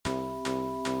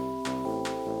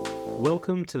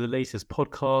Welcome to the latest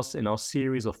podcast in our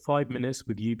series of 5 Minutes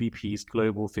with UBP's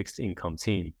Global Fixed Income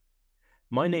team.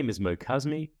 My name is Mohammed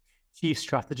Kazmi, Chief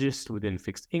Strategist within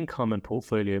Fixed Income and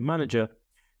Portfolio Manager,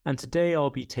 and today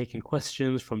I'll be taking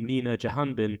questions from Nina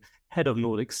Jahanbin, Head of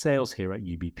Nordic Sales here at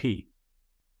UBP.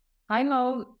 Hi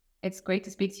Mo, it's great to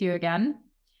speak to you again.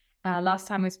 Last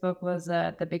time we spoke was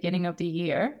at the beginning of the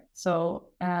year. So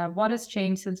what has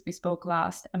changed since we spoke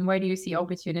last, and where do you see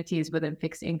opportunities within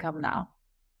fixed income now?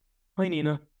 Hi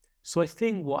Nina. So I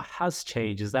think what has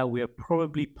changed is that we are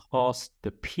probably past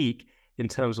the peak in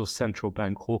terms of central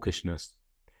bank hawkishness.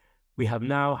 We have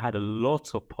now had a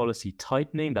lot of policy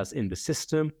tightening that's in the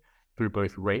system through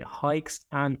both rate hikes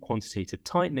and quantitative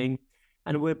tightening,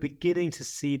 and we're beginning to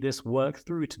see this work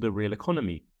through to the real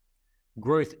economy.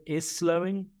 Growth is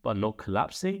slowing but not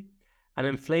collapsing, and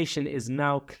inflation is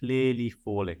now clearly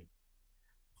falling.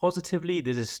 Positively,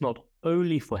 this is not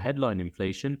only for headline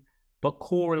inflation, but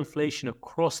core inflation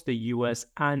across the US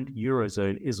and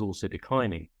Eurozone is also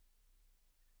declining.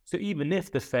 So even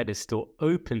if the Fed is still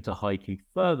open to hiking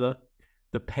further,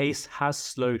 the pace has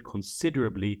slowed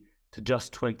considerably to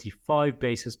just 25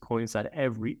 basis points at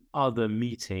every other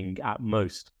meeting at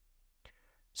most.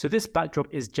 So this backdrop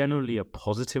is generally a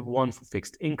positive one for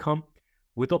fixed income,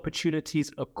 with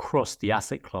opportunities across the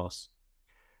asset class.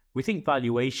 We think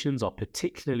valuations are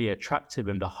particularly attractive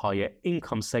in the higher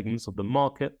income segments of the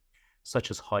market,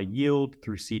 such as high yield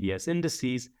through CDS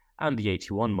indices and the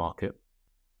AT1 market.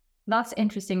 That's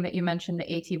interesting that you mentioned the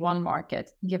AT1 market,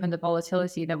 given the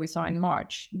volatility that we saw in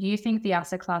March. Do you think the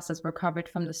asset class has recovered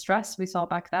from the stress we saw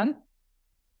back then?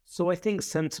 So I think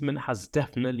sentiment has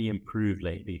definitely improved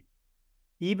lately.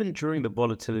 Even during the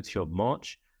volatility of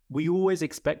March, we always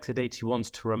expected AT1s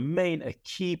to remain a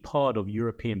key part of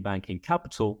European banking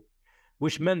capital,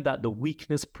 which meant that the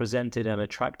weakness presented an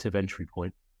attractive entry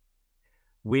point.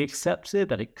 We accepted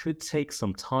that it could take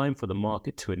some time for the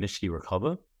market to initially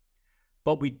recover,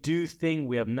 but we do think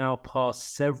we have now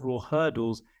passed several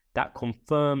hurdles that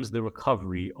confirms the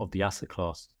recovery of the asset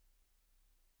class.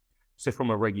 So from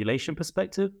a regulation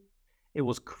perspective, it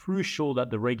was crucial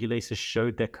that the regulators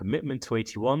showed their commitment to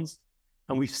AT1s,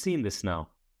 and we've seen this now.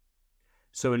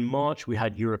 So in March, we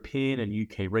had European and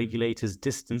UK regulators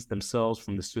distance themselves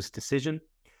from the Swiss decision,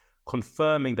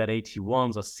 confirming that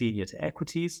AT1s are senior to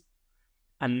equities.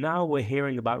 And now we're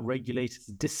hearing about regulators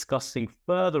discussing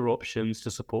further options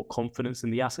to support confidence in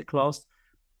the asset class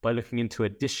by looking into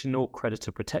additional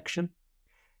creditor protection.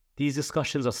 These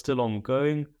discussions are still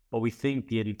ongoing, but we think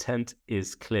the intent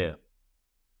is clear.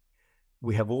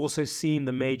 We have also seen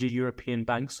the major European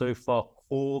banks so far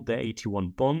call their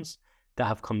AT1 bonds that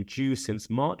have come due since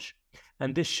March,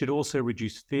 and this should also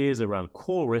reduce fears around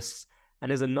core risks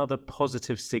and is another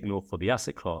positive signal for the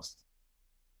asset class.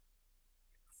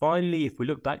 Finally, if we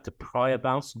look back to prior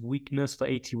bouts of weakness for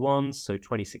AT1s, so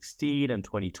 2016 and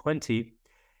 2020,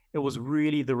 it was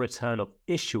really the return of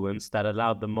issuance that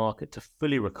allowed the market to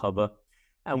fully recover,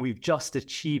 and we've just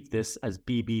achieved this as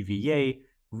BBVA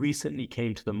recently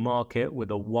came to the market with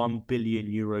a 1 billion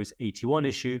euros AT1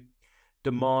 issue.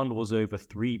 Demand was over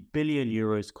 3 billion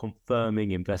euros,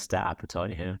 confirming investor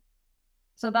appetite here.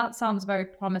 So that sounds very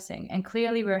promising, and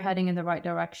clearly we're heading in the right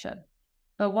direction.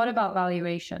 But what about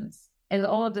valuations? Is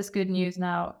all of this good news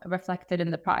now reflected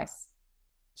in the price?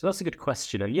 So that's a good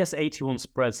question. And yes, AT1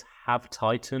 spreads have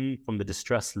tightened from the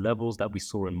distress levels that we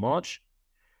saw in March,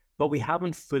 but we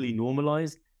haven't fully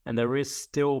normalized, and there is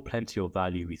still plenty of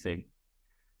value, we think.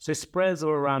 So spreads are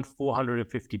around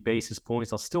 450 basis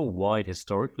points, are still wide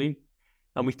historically,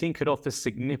 and we think it offers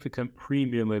significant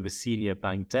premium over senior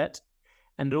bank debt,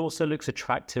 and it also looks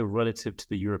attractive relative to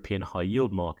the European high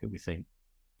yield market, we think.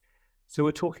 So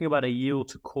we're talking about a yield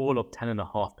to call of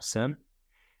 10.5%,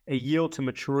 a yield to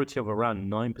maturity of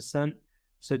around 9%.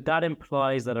 So that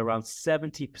implies that around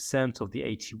 70% of the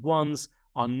AT1s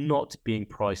are not being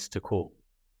priced to call,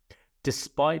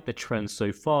 despite the trend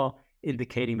so far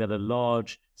indicating that a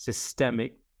large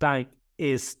systemic bank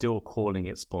is still calling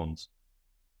its bonds.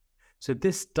 So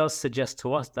this does suggest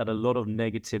to us that a lot of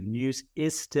negative news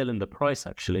is still in the price,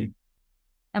 actually.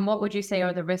 And what would you say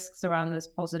are the risks around this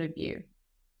positive view?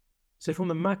 So from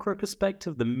the macro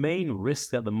perspective, the main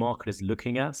risk that the market is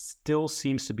looking at still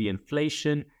seems to be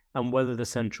inflation and whether the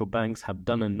central banks have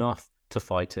done enough to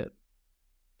fight it.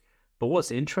 But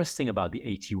what's interesting about the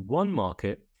AT1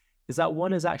 market is that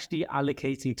one is actually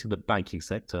allocating to the banking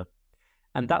sector.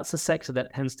 And that's a sector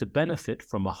that tends to benefit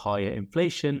from a higher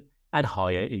inflation and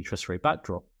higher interest rate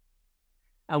backdrop.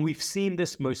 And we've seen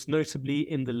this most notably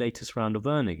in the latest round of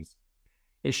earnings.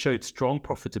 It showed strong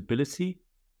profitability,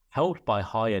 helped by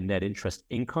higher net interest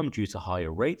income due to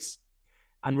higher rates,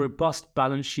 and robust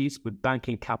balance sheets with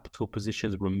banking capital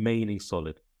positions remaining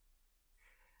solid.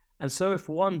 And so if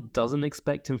one doesn't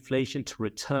expect inflation to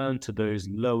return to those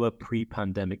lower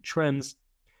pre-pandemic trends,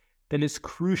 then it's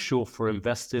crucial for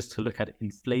investors to look at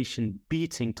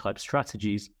inflation-beating type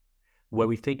strategies where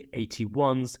we think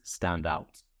AT1s stand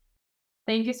out.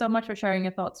 Thank you so much for sharing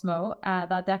your thoughts, Mo.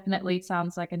 That definitely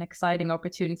sounds like an exciting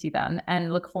opportunity then,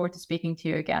 and look forward to speaking to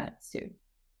you again soon.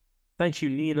 Thank you,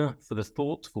 Nina, for the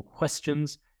thoughtful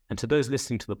questions, and to those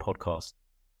listening to the podcast.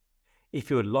 If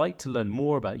you would like to learn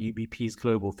more about UBP's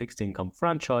Global Fixed Income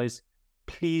franchise,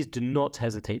 please do not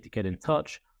hesitate to get in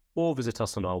touch or visit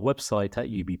us on our website at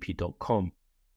ubp.com.